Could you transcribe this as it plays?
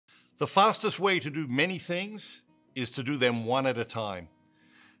The fastest way to do many things is to do them one at a time.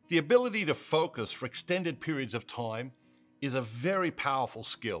 The ability to focus for extended periods of time is a very powerful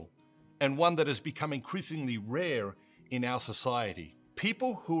skill, and one that has become increasingly rare in our society.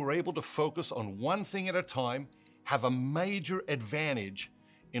 People who are able to focus on one thing at a time have a major advantage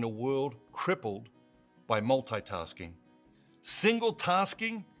in a world crippled by multitasking. Single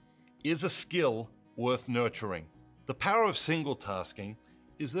tasking is a skill worth nurturing. The power of single tasking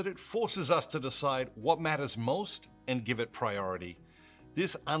is that it forces us to decide what matters most and give it priority.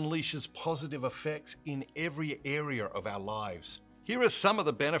 This unleashes positive effects in every area of our lives. Here are some of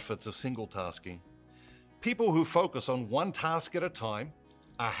the benefits of single tasking. People who focus on one task at a time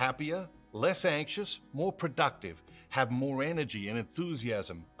are happier, less anxious, more productive, have more energy and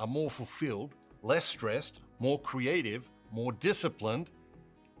enthusiasm, are more fulfilled, less stressed, more creative, more disciplined,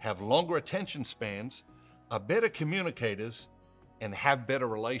 have longer attention spans, are better communicators, and have better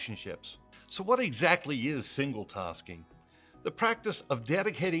relationships. So what exactly is single tasking? The practice of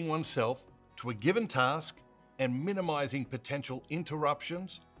dedicating oneself to a given task and minimizing potential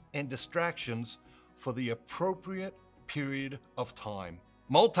interruptions and distractions for the appropriate period of time.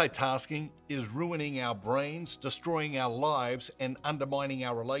 Multitasking is ruining our brains, destroying our lives, and undermining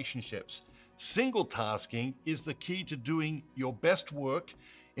our relationships. Single tasking is the key to doing your best work,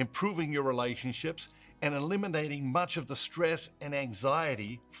 improving your relationships, and eliminating much of the stress and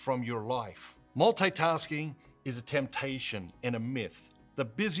anxiety from your life. Multitasking is a temptation and a myth. The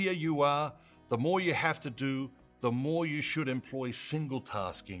busier you are, the more you have to do, the more you should employ single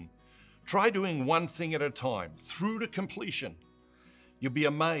tasking. Try doing one thing at a time through to completion. You'll be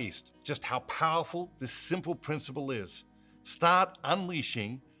amazed just how powerful this simple principle is. Start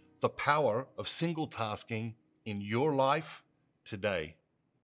unleashing the power of single tasking in your life today.